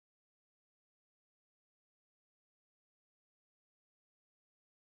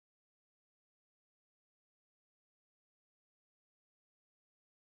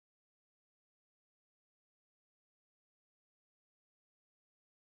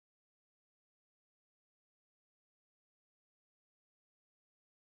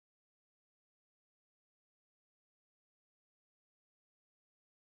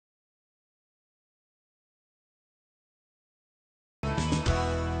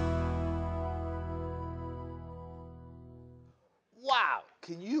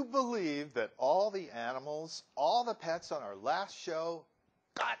Can you believe that all the animals, all the pets on our last show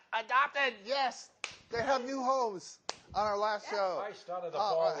got adopted? Yes, they have new homes on our last show. I started the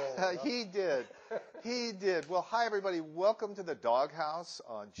ball rolling. He did. He did. Well, hi, everybody. Welcome to the Doghouse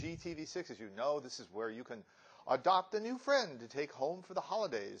on GTV6. As you know, this is where you can adopt a new friend to take home for the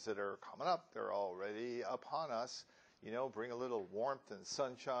holidays that are coming up. They're already upon us. You know, bring a little warmth and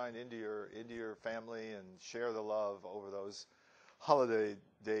sunshine into your family and share the love over those holiday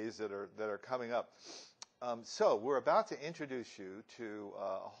days that are coming up. So we're about to introduce you to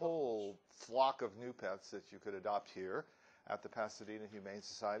a whole flock of new pets that you could adopt here at the Pasadena Humane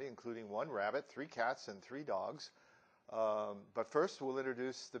Society, including 1 rabbit, 3 cats, and 3 dogs. But first, we'll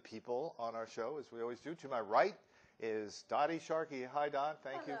introduce the people on our show, as we always do. To my right is Dottie Sharkey. Hi, Dot.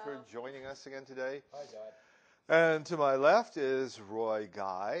 Thank you for joining us again today. Hi, Dot. And to my left is Roy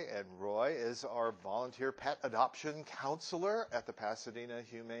Guy, and Roy is our volunteer pet adoption counselor at the Pasadena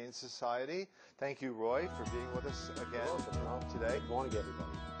Humane Society. Thank you, Roy, for being with us again today. Good morning, everybody.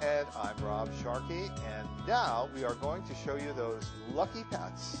 And I'm Rob Sharkey, and now we are going to show you those lucky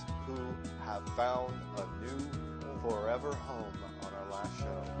pets who have found a new forever home on our last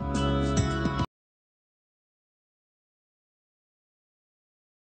show.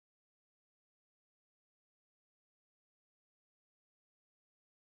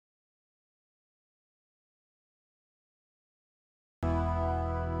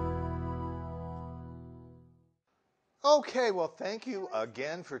 Okay, well, thank you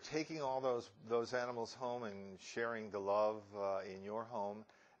again for taking all those animals home and sharing the love in your home.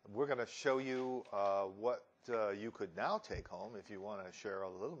 We're going to show you what you could now take home if you want to share a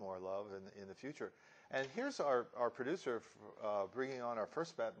little more love in the future. And here's our producer bringing on our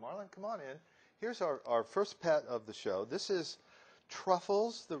first pet. Marlon, come on in. Here's our first pet of the show. This is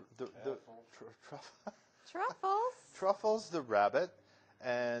Truffles, Truffles the rabbit.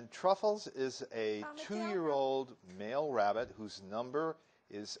 And Truffles is a 2-year-old male rabbit whose number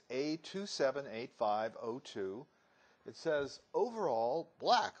is A278502. It says overall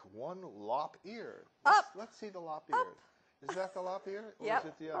black, 1 lop ear. Let's see the lop ear. Is that the lop ear? Or Yep. Is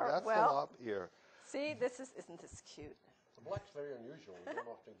it the other? That's the lop ear. See, isn't this cute? The black's very unusual. We don't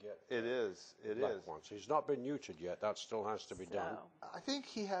often get It is. black ones. He's not been neutered yet. That still has to be done. I think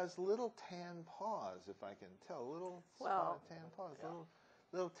he has little tan paws, if I can tell. Little spotted tan paws. Yeah.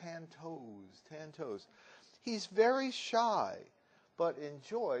 Little tan toes. He's very shy, but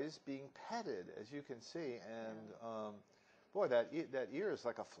enjoys being petted, as you can see. And boy, that ear is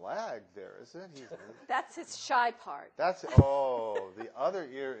like a flag there, isn't it? That's his shy part. The other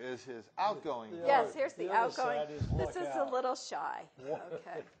ear is his outgoing. Yes, here's the outgoing. This is a little shy.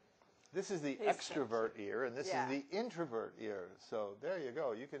 Okay. This is the extrovert ear, and this is the introvert ear. So there you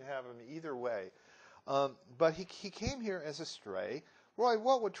go. You can have him either way. But he came here as a stray. Roy,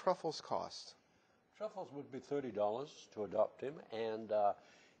 what would Truffles cost? Truffles would be $30 to adopt him, and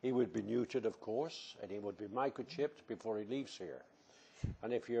he would be neutered, of course, and he would be microchipped before he leaves here.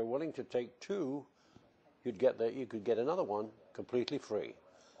 And if you're willing to take 2, you could get another one completely free.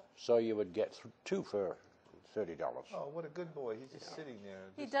 So you would get 2 for $30. Oh, what a good boy. He's just sitting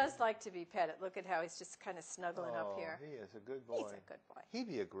there. He does like to be petted. Look at how he's just kind of snuggling up here. He is a good boy. He's a good boy. He'd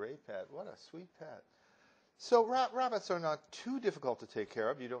be a great pet. What a sweet pet. So rabbits are not too difficult to take care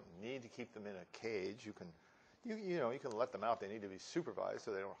of. You don't need to keep them in a cage. You can let them out. They need to be supervised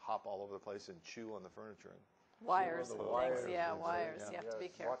so they don't hop all over the place and chew on the furniture. Wires and things. wires Yeah, and wires. things. You have to be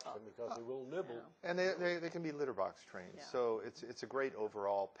careful. Watch them because they will nibble. And they can be litter box trained. Yeah. So it's a great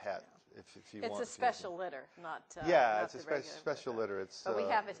overall pet if you want. It's a special litter, not it's not a the regular special litter. But we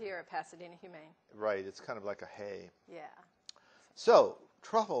have it here at Pasadena Humane. Right. It's kind of like a hay. Yeah. So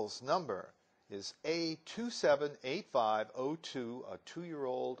Truffles' number is A278502, a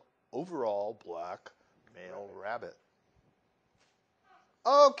 2-year-old overall black male rabbit.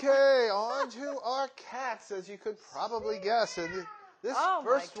 Okay, on to our cats, as you could probably guess. And this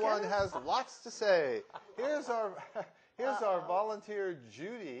first one has lots to say. Here's our volunteer,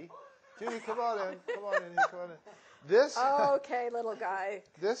 Judy. Judy, come on in. Come on in. This. Okay, little guy.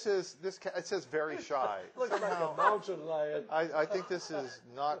 This cat. It says very shy. Looks like a mountain lion. I think this is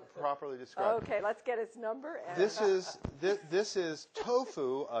not properly described. Okay, let's get his number. And This is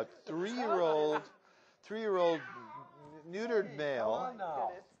Tofu, a 3-year-old neutered male.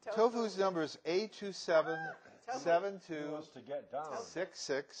 Tofu's number is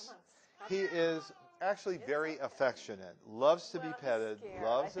A277266. He is actually very affectionate, loves to be petted,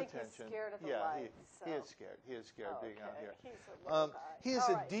 loves attention. He's scared of the lights, he is scared. He is scared being out here. He's He is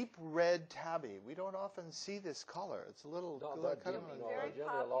a deep red tabby. We don't often see this color. It's a little kind of generally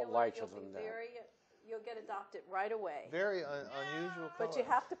a lot lighter than that. you'll get adopted right away. Very unusual color. But you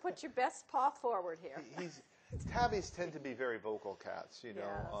have to put your best paw forward here. Tabbies tend to be very vocal cats, you know.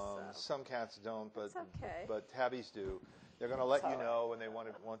 Yeah, some cats don't, but It's okay. but tabbies do. They're going to let you know when they want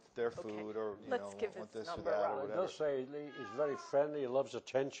their food or Let's give want his this or number, that Rob. or It whatever. does say he's very friendly. He loves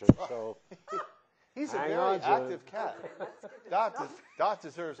attention. So, He's a Hang very on, Jim. active cat. Dot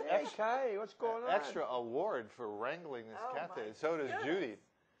deserves hey, Kai, what's going on? extra award for wrangling this Oh, cat my today. So does goodness. Judy.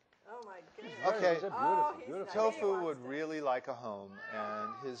 Oh my goodness. Okay. He's a beautiful, Oh, he's beautiful. nice. Tofu wants would to- really like a home, and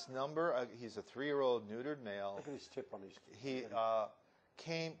his number, he's a 3-year-old neutered male. Look at his tip on his. He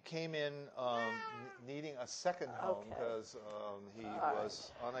came in needing a second home Okay. because he All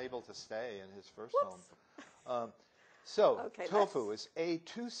was unable to stay in his first Whoops. home. So Okay, Tofu is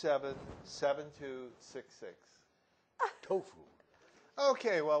A277266. Tofu.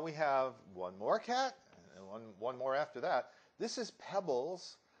 Okay, well we have one more cat and one more after that. This is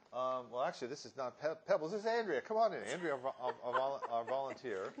Pebbles. Well, actually, this is not Pebbles. This is Andrea. Come on in, Andrea, our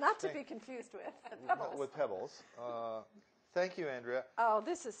volunteer. Not to be confused with Pebbles. With Pebbles. Thank you, Andrea. Oh,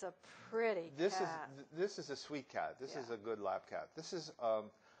 this is a pretty cat. This is a sweet cat. This is a good lap cat. This is a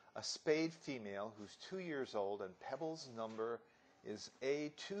spayed female who's 2 years old, and Pebbles' number is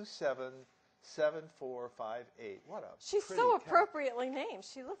A277458. What a She's pretty so cat. appropriately named.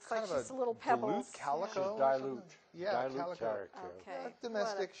 She looks like Kind of she's a little Pebbles. Duluth calico. She's or dilute. something? Yeah, dilute calico. character. Okay.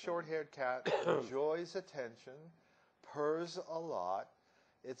 Domestic What short-haired cat, enjoys attention, purrs a lot.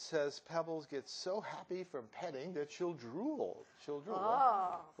 It says Pebbles gets so happy from petting that she'll drool.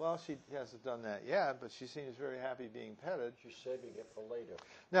 Oh. Well, she hasn't done that yet, but she seems very happy being petted. She's saving it for later.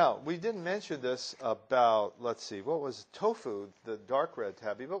 Now, we didn't mention this about, let's see, what was Tofu, the dark red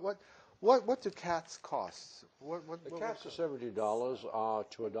tabby, but what do cats cost? The cats are $70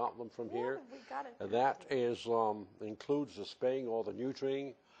 to adopt them from here. We got it. And that is includes the spaying or the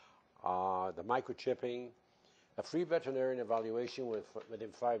neutering, the microchipping, a free veterinarian evaluation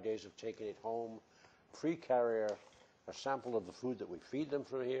within 5 days of taking it home, free carrier, a sample of the food that we feed them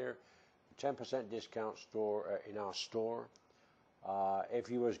from here, 10% discount in our store. If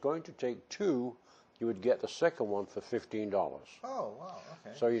you was going to take two, you would get the second one for $15. Oh, wow,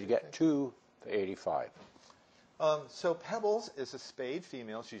 okay. So you'd get two for $85. So Pebbles is a spayed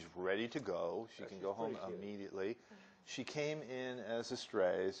female. She's ready to go. She can she's go home pretty cute. immediately. She came in as a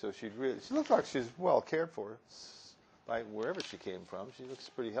stray, so she looks like she's well cared for by wherever she came from. She looks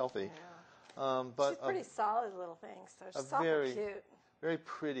pretty healthy. Yeah. But She's pretty solid little thing, so she's awful very- cute. very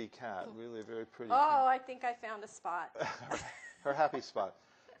pretty cat, really a very pretty Oh, I think I found a spot. her happy spot.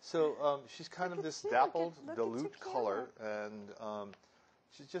 So she's kind of this you, dappled, look at dilute your color, and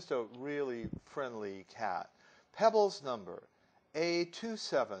she's just a really friendly cat. Pebbles number,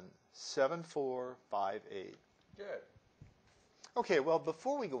 A277458. Good. Okay, well,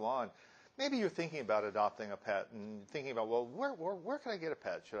 before we go on, maybe you're thinking about adopting a pet and thinking about, well, where can I get a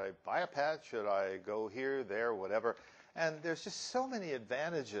pet? Should I buy a pet? Should I go here, there, whatever? And there's just so many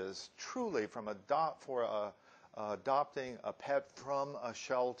advantages, truly, from adopting a pet from a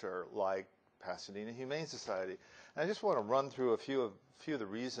shelter like Pasadena Humane Society. And I just want to run through a few of the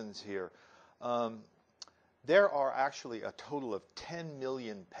reasons here. There are actually a total of 10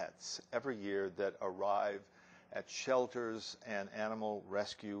 million pets every year that arrive at shelters and animal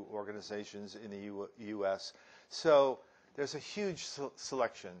rescue organizations in the U.S. So there's a huge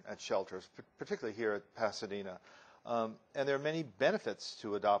selection at shelters, particularly here at Pasadena. And there are many benefits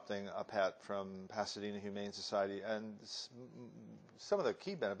to adopting a pet from Pasadena Humane Society, and some of the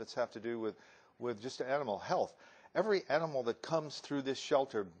key benefits have to do with just animal health. Every animal that comes through this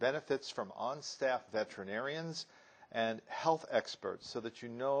shelter benefits from on-staff veterinarians and health experts, so that you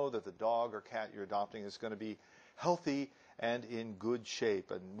know that the dog or cat you're adopting is going to be healthy and in good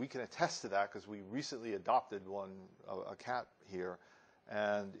shape. And we can attest to that because we recently adopted a cat here,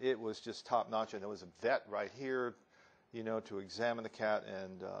 and it was just top-notch. And there was a vet right here, you know, to examine the cat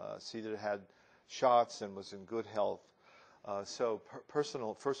and see that it had shots and was in good health. So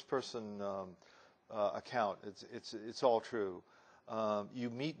first-person account, it's all true. You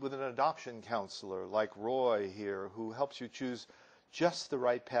meet with an adoption counselor like Roy here, who helps you choose just the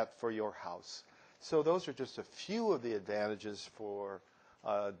right pet for your house. So those are just a few of the advantages for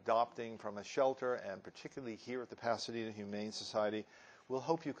adopting from a shelter, and particularly here at the Pasadena Humane Society. We'll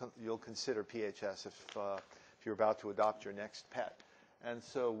hope you'll consider PHS if you're about to adopt your next pet. And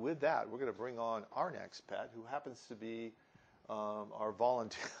so with that, we're going to bring on our next pet, who happens to be our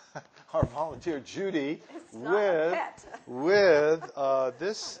volunteer Judy. It's not a pet.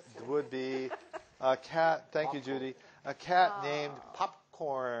 This would be a cat. Thank you, Judy. A cat named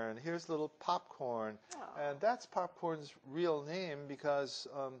Popcorn. Here's little Popcorn, and that's Popcorn's real name because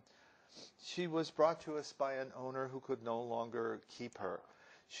She was brought to us by an owner who could no longer keep her.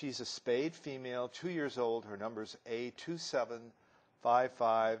 She's a spayed female, 2 years old. Her number's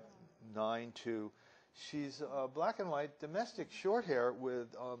A275592. She's black and white, domestic short hair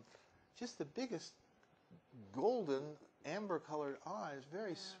with just the biggest golden amber-colored eyes.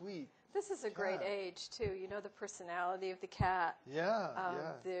 Very sweet. This is a great cat. age too. You know the personality of the cat. Yeah,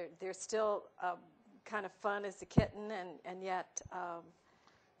 They're still kind of fun as a kitten, and yet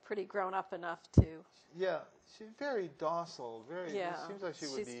pretty grown up enough to. Yeah, she's very docile. Very. Yeah, It seems like she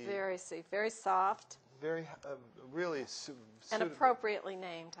would be she's very safe, very soft, very, really. and appropriately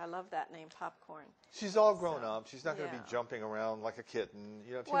named. I love that name, Popcorn. She's all grown up. She's not going to be yeah. jumping around like a kitten.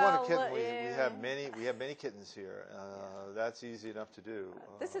 You know, if you Well, want a kitten, we yeah. have many kittens here. That's easy enough to do.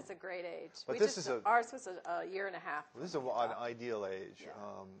 This is a great age. But this is ours was a year and a half. This is an ideal age, Yeah.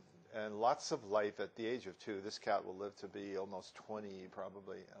 and lots of life at the age of 2. This cat will live to be almost 20,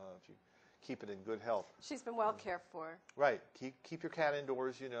 probably, if you keep it in good health. She's been well cared for. Right. Keep your cat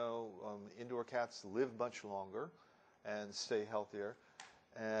indoors. You know, indoor cats live much longer and stay healthier.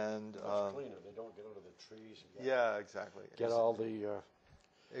 And Much cleaner. They don't get under the trees. And yeah, exactly. Get all the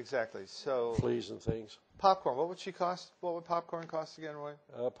exactly. So fleas and things. popcorn. What would she cost? What would popcorn cost again, Roy?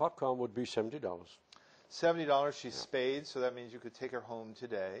 Popcorn would be $70. $70. She's spayed, so that means you could take her home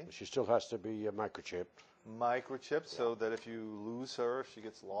today. She still has to be microchipped. Microchipped, so that if you lose her, if she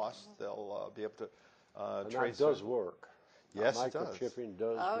gets lost, they'll be able to And trace that does her. work. Yes, it does. Microchipping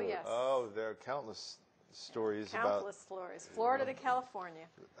does Oh, work. yes. Oh, there are countless stories Countless stories. Florida to California.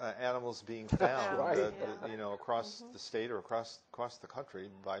 about animals being found, Right. you know, across the state or across the country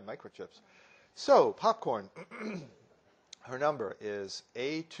by microchips. So, popcorn. Her number is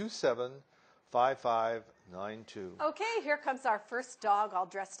A275592. Okay, here comes our first dog all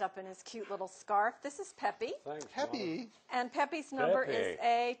dressed up in his cute little scarf. This is Peppy. Thanks, Happy. And Peppy's number is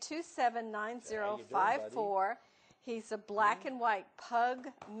Peppy. A279054. He's a black and white pug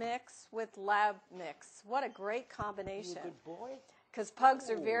mix with lab mix. What a great combination. Good boy. Because pugs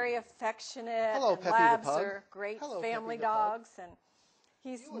are very affectionate. Hello, and Peppy the labs pug. are great Hello, family Peppy the pug. dogs. And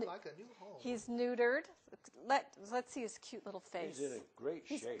he's You would like a new home. he's neutered. Let's see his cute little face. He's in a great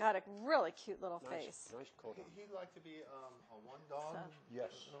He's shape. got a really cute little Nice, face. nice coat. He'd like to be a one dog.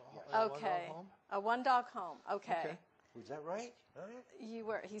 Yes. Okay, a one dog home. Okay. Was that right? Huh?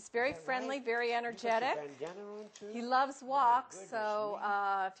 He's very friendly, right? very energetic. Bandana on too? He loves walks, goodness so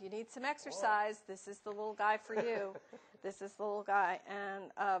if you need some exercise, this is the little guy for you. This is the little guy.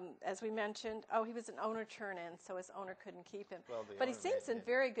 And as we mentioned, he was an owner turn-in, so his owner couldn't keep him. Well, the but he owner seems made in him.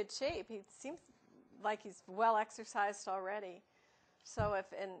 very good shape. He seems like he's well exercised already. So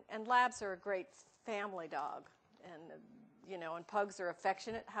and labs are a great family dog, and and pugs are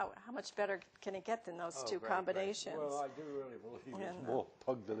affectionate. How much better can it get than those two great, great. combinations? Well, I do really believe And, it's more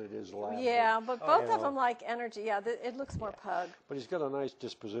pug than it is lab. Yeah, but both yeah. of them like energy. Yeah, it looks more pug. But he's got a nice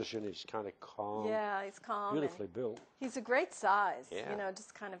disposition. He's kind of calm. Yeah, he's calm. and Beautifully built. He's a great size. Yeah.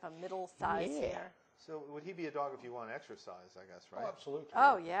 Just kind of a middle size Yeah. here. So would he be a dog if you want exercise, I guess, right? Oh, absolutely.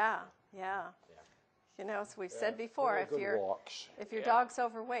 Oh yeah. As we've said before, Very if good your walks. dog's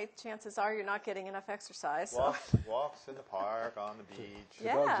overweight, chances are you're not getting enough exercise. So. Walks in the park, on the beach. The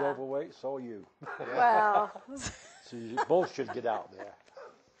dog's Yeah. overweight, so are you. Well, So you both should get out there.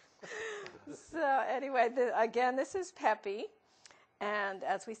 so anyway, again, this is Peppy. And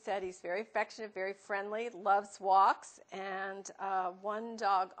as we said, he's very affectionate, very friendly, loves walks, and one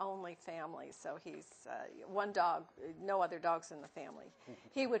dog only family. So he's one dog, no other dogs in the family.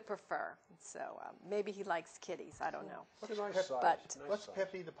 He would prefer. So maybe he likes kitties. I don't know. What a nice size. But- nice What's size.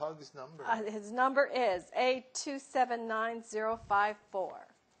 Peppy the pug's number? His number is A279054.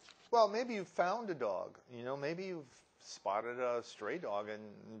 Well, maybe you found a dog. Maybe you've spotted a stray dog, and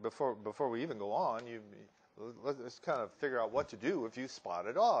before we even go on, let's kind of figure out what to do if you spot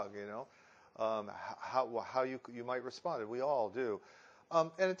a dog. How you might respond. We all do,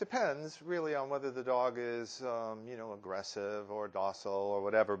 and it depends really on whether the dog is aggressive or docile or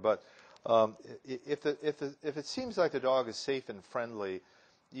whatever. But if it seems like the dog is safe and friendly,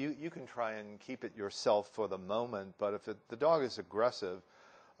 you can try and keep it yourself for the moment. But if the dog is aggressive,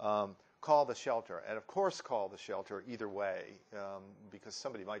 call the shelter, and of course call the shelter either way, because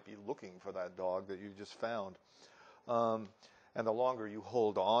somebody might be looking for that dog that you just found. And the longer you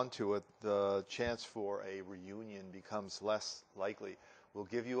hold on to it, the chance for a reunion becomes less likely. We'll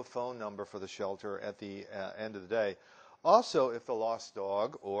give you a phone number for the shelter at the end of the day. Also, if the lost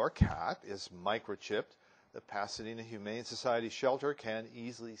dog or cat is microchipped, the Pasadena Humane Society shelter can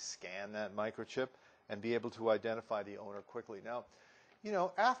easily scan that microchip and be able to identify the owner quickly. Now, you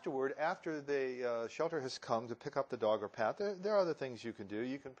know, afterward, after the shelter has come to pick up the dog or cat, there are other things you can do.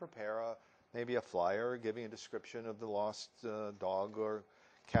 You can prepare maybe a flyer giving a description of the lost dog or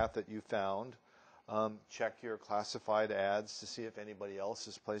cat that you found. Check your classified ads to see if anybody else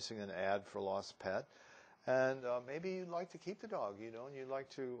is placing an ad for lost pet. And maybe you'd like to keep the dog, you know, and you'd like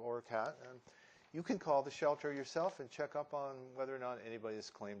to, or a cat. And you can call the shelter yourself and check up on whether or not anybody has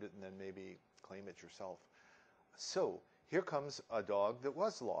claimed it, and then maybe claim it yourself. So here comes a dog that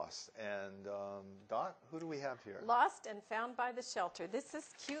was lost. And Dot, who do we have here? Lost and found by the shelter. This is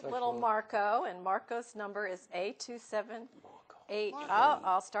cute little Marco, and Marco's number is A278. Oh,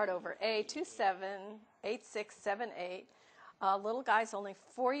 I'll start over. A278678. Little guy's only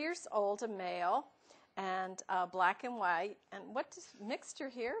 4 years old, a male, and black and white. And what mixture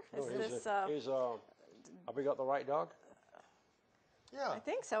here? Is this? Have we got the right dog? Yeah. I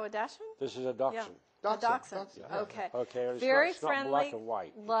think so. A Dachshund? This is a dachshund. A dachshund. Yeah. Okay. Okay. And Very it's not friendly. black and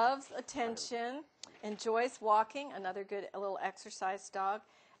white. Loves attention. Enjoys walking. Another good little exercise dog.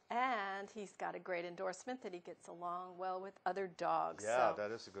 And he's got a great endorsement that he gets along well with other dogs. Yeah, so, that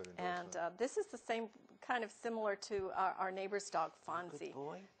is a good endorsement. And this is the same kind of similar to our neighbor's dog, Fonzie,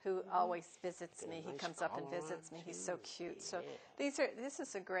 boy. who always visits me. He nice comes up and collar visits on me. He's too. so cute. So Yeah. this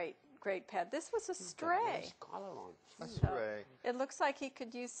is a great pet. This was a Got a stray. nice collar on. A So stray. it looks like he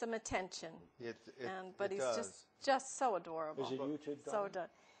could use some attention. But it he's does. just so adorable. Is it neutered So dog?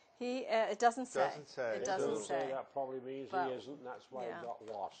 it doesn't say. Doesn't say. It It doesn't Doesn't say. that probably means But- he isn't. That's why yeah. he got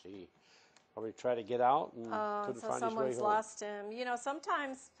lost. He probably tried to get out and couldn't So find his way someone's home. lost him. You know,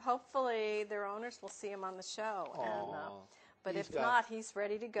 sometimes, hopefully, their owners will see him on the show. Aw. But He's if got not, he's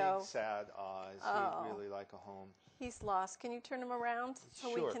ready to go. Big sad eyes. Oh. He'd really like a home. He's lost. Can you turn him around so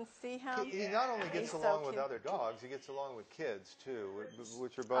Sure. we can see him? He not only gets He's so along with cute. other dogs, he gets along with kids too,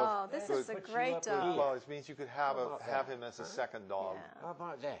 which are both. Oh, this is a Put you great up with dog. Well, it means you could have about have that? him as a second dog. Yeah. How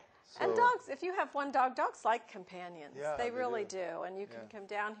about that? And So- dogs, if you have one dog, dogs like companions. Yeah, they they really do. do. And you can Yeah. come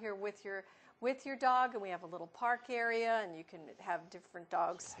down here with your dog, and we have a little park area, and you can have different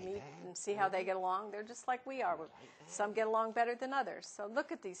dogs meet and see how they get along. They're just like we are. Some get along better than others. So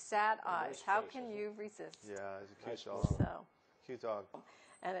look at these sad eyes. How face, can isn't you resist? Yeah, he's a cute Nice dog. So, Cute dog.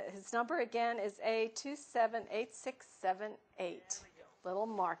 and his number again is A278678. Little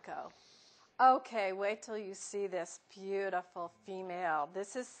Marco. Okay, wait till you see this beautiful female.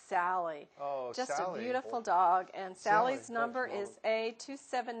 This is Sally. Oh, Just Sally. a beautiful dog. And Sally's Sally. number is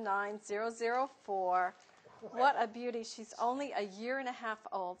A279004. What a beauty. She's only a year and a half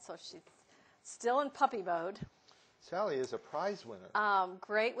old, so she's still in puppy mode. Sally is a prize winner.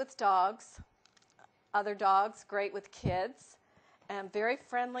 Great with dogs, other dogs, great with kids, and very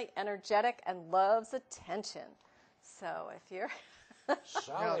friendly, energetic, and loves attention. So if you're,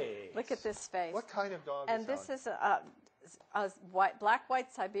 Sally. look at this face. What kind of dog And is this Sally? is a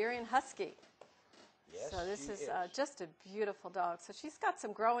black-white Siberian Husky. Yes, So this she is just a beautiful dog. So she's got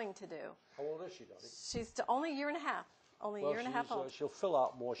some growing to do. How old is she, Donnie? She's only a year and a half. Only a year and a half she's, old. she'll fill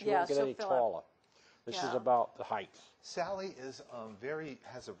out more. She Yeah, won't get she'll any fill out. taller. This is Yeah. about the height. Sally is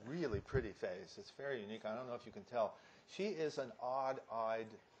has a really pretty face. It's very unique. I don't know if you can tell. She is an odd-eyed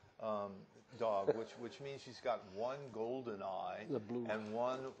dog, which means she's got one golden eye The blue. and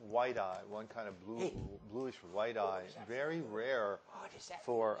one white eye, one kind of bluish white eye. Very rare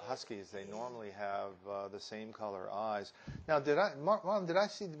for huskies. They normally have the same color eyes. Now, Mom, did I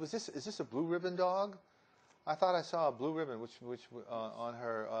see? Is this a blue ribbon dog? I thought I saw a blue ribbon, which on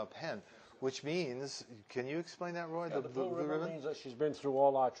her pen. Which means, can you explain that, Roy? The blue ribbon means that she's been through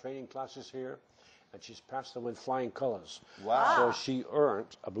all our training classes here, and she's passed them with flying colors. Wow. So she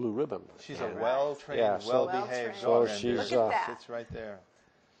earned a blue ribbon. She's a well-trained, Yeah, so- well-behaved So dog. and she's, there's- Look at that. sits right there.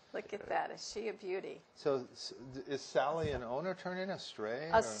 Look at that. Is she a beauty? So is Sally an owner turned in a stray?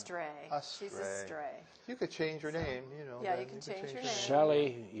 A or- stray. A She's a stray. stray. You could change her name, you know. Yeah, then you can change her name.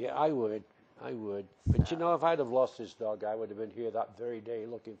 Sally, yeah, I would. But you know, if I'd have lost this dog, I would have been here that very day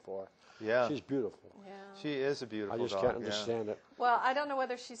looking for her. Yeah, She's beautiful. Yeah. she is a beautiful I dog. just can't yeah. understand it. Well, I don't know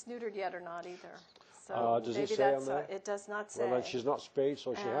whether she's neutered yet or not either. So Does it maybe say on that's there? it does not say. Well, then she's not spayed,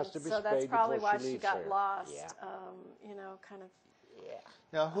 so she has to And be so spayed that's probably before why she she leaves got here. lost. Yeah. You know, kind of. Yeah.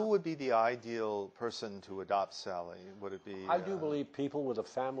 Now, who would be the ideal person to adopt Sally? Would it be? I do believe people with a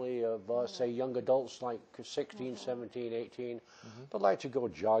family of, say, young adults like 16, 17, 18, but like to go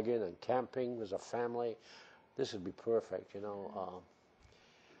jogging and camping as a family. This would be perfect, you know.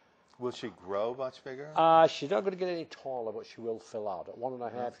 Will she grow much bigger? She's not going to get any taller, but she will fill out. At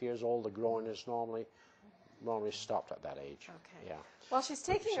 1.5 years old, the growing is normally stopped at that age. Okay. Yeah. Well, she's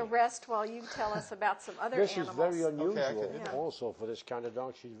taking a rest while you tell us about some other This is animals. very unusual Okay, I can do that. also for this kind of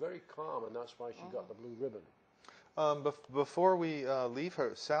dog. She's very calm, and that's why she got the blue ribbon. Before we leave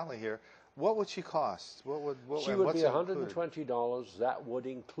her, Sally here, what would she cost? She And would what's be included? $120. That would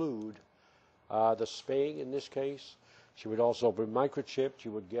include the spaying in this case. She would also be microchipped.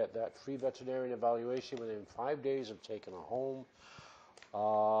 You would get that free veterinarian evaluation within 5 days of taking her home.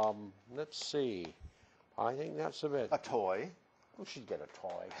 Let's see. I think that's a bit. A toy. We should get a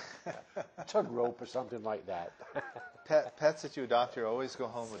toy, a tug rope or something like that. Pets that you adopt here always go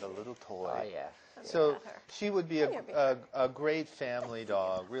home with a little toy. Oh yeah. So she would be Here, a great family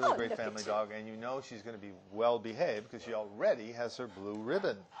dog, really Oh, great look at family you. dog, and you know she's going to be well behaved because she already has her blue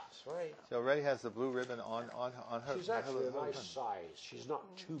ribbon. That's right. She already has the blue ribbon on her. She's her actually a little nice ribbon. size. She's not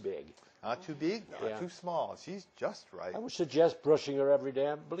too big. Not too big, not Yeah. too small. She's just right. I would suggest brushing her every day.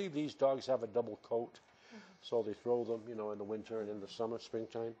 I believe these dogs have a double coat, so they throw them, in the winter and in the summer,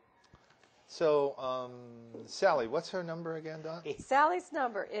 springtime. So, Sally, what's her number again, Don? Sally's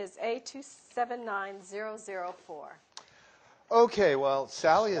number is A279004. Okay, well,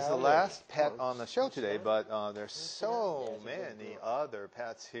 Sally is the Sally. last pet on the show today, but there's so many other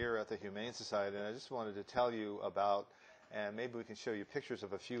pets here at the Humane Society, and I just wanted to tell you about, and maybe we can show you pictures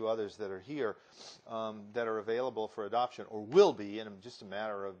of a few others that are here that are available for adoption, or will be in just a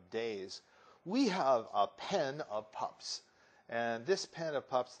matter of days. We have a pen of pups, and this pen of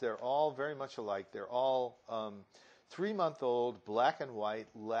pups, they're all very much alike. They're all 3-month-old black and white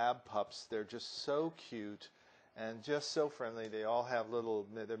lab pups. They're just so cute and just so friendly. They all have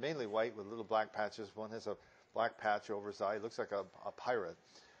they're mainly white with little black patches. One has a black patch over his eye. He looks like a pirate.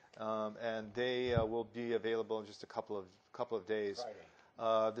 And they will be available in just a couple of days.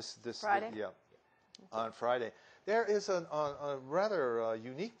 Friday. Friday? Yeah, on Friday. There is a rather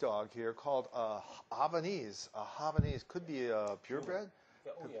unique dog here called a Havanese. A Havanese could be a purebred.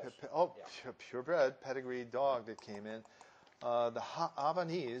 Purebred pedigreed dog that came in. The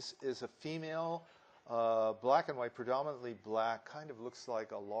Havanese is a female, black and white, predominantly black. Kind of looks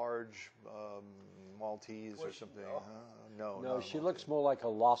like a large Maltese or something. No, She looks more like a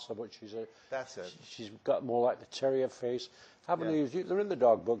Lhasa, but That's it. she's got more like the terrier face. Havanese, they're in the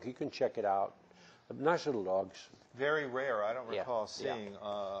dog book. You can check it out. Nice little dogs. Very rare. I don't Yeah, recall yeah. seeing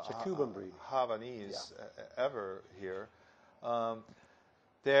It's a Cuban breed. Havanese ever here.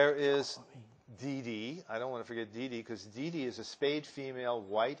 There is Dee Dee. I don't want to forget Dee Dee because Dee Dee is a spayed female,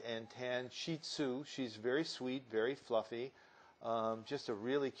 white and tan Shih Tzu. She's very sweet, very fluffy. Just a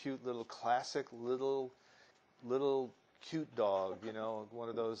really cute little classic little cute dog. One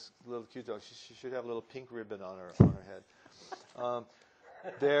of those little cute dogs. She should have a little pink ribbon on her head.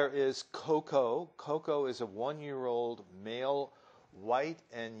 There is Coco. Coco is a 1-year-old male, white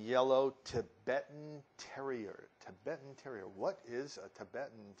and yellow Tibetan Terrier. Tibetan Terrier. What is a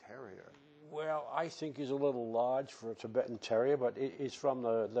Tibetan Terrier? Well, I think he's a little large for a Tibetan Terrier, but he's from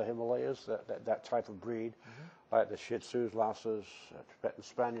the Himalayas, that type of breed, like the Shih Tzus, Lhasas, Tibetan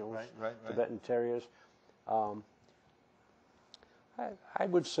Spaniels, Right. Tibetan Terriers. I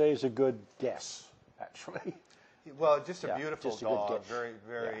would say it's a good guess, actually. Well, just a Yeah, beautiful just a good dog. guess.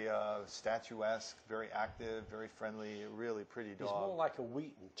 Very statuesque, very active, very friendly, really pretty dog. He's more like a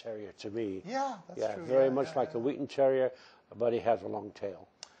Wheaten Terrier to me. Yeah, that's true. Very Yeah, much yeah, like a Wheaten Terrier, but he has a long tail.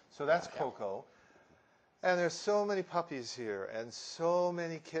 So that's Coco. And there's so many puppies here, and so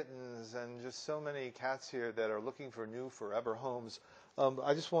many kittens, and just so many cats here that are looking for new forever homes.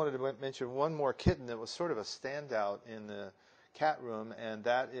 I just wanted to mention one more kitten that was sort of a standout in the cat room, and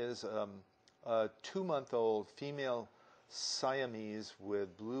that is a 2-month-old female Siamese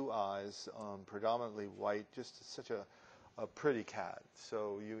with blue eyes, predominantly white, just such a pretty cat.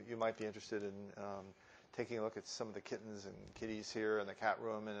 So you might be interested in taking a look at some of the kittens and kitties here in the cat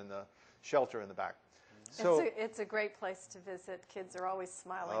room and in the shelter in the back. So It's a great place to visit. Kids are always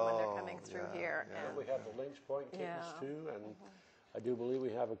smiling when they're coming through here. yeah. And We have the Lynx Point kittens Yeah. too, and I do believe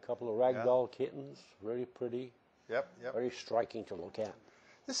we have a couple of ragdoll kittens, very pretty, Yep. very striking to look at.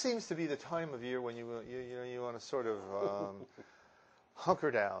 This seems to be the time of year when you want to sort of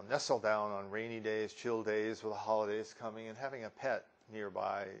hunker down, nestle down on rainy days, chill days with the holidays coming, and having a pet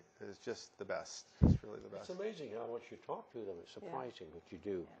nearby is just the best. It's really the It's best. amazing how much you talk to them. It's surprising what you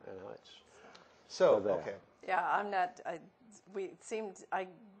do. So, there. okay. yeah, I'm not. I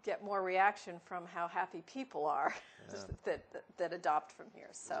get more reaction from how happy people are that adopt from here.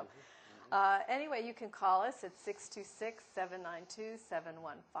 So, anyway, you can call us at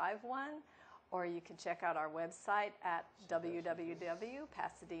 626-792-7151, or you can check out our website at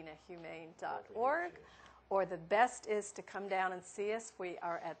www.pasadenahumane.org. Or the best is to come down and see us. We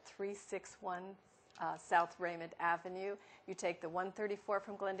are at 361 South Raymond Avenue. You take the 134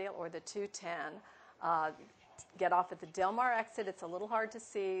 from Glendale or the 210. get off at the Del Mar exit. It's a little hard to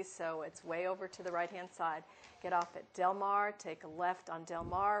see, so it's way over to the right-hand side. Get off at Del Mar, take a left on Del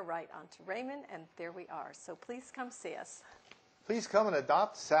Mar, right onto Raymond, and there we are. So please come see us. Please come and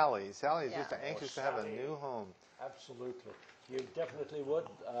adopt Sally. Sally is Yeah. just anxious to have a new home. Absolutely. You definitely would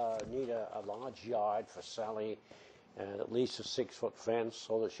need a large yard for Sally and at least a 6-foot fence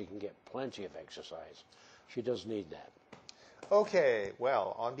so that she can get plenty of exercise. She does need that. Okay,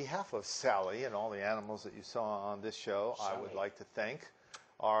 well, on behalf of Sally and all the animals that you saw on this show, I would Sally. like to thank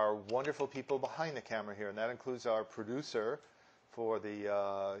our wonderful people behind the camera here, and that includes our producer for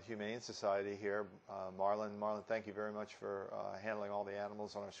the Humane Society here, Marlon. Marlon, thank you very much for handling all the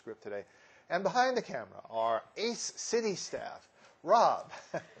animals on our script today. And behind the camera, our Ace City staff, Rob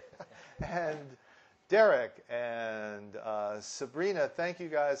and Derek and Sabrina. Thank you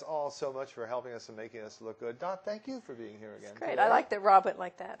guys all so much for helping us and making us look good. Dot, thank you for being here again. Great. today. I like that Rob went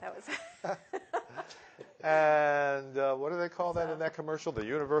like that. That was. And what do they call that in that commercial? The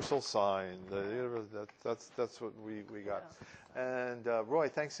universal sign. That's what we got. Yeah. And Roy,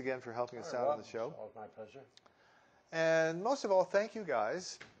 thanks again for helping us out on the show. It's all my pleasure. And most of all, thank you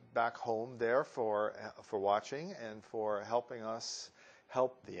guys back home there for watching and for helping us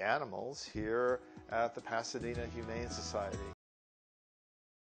help the animals here at the Pasadena Humane Society.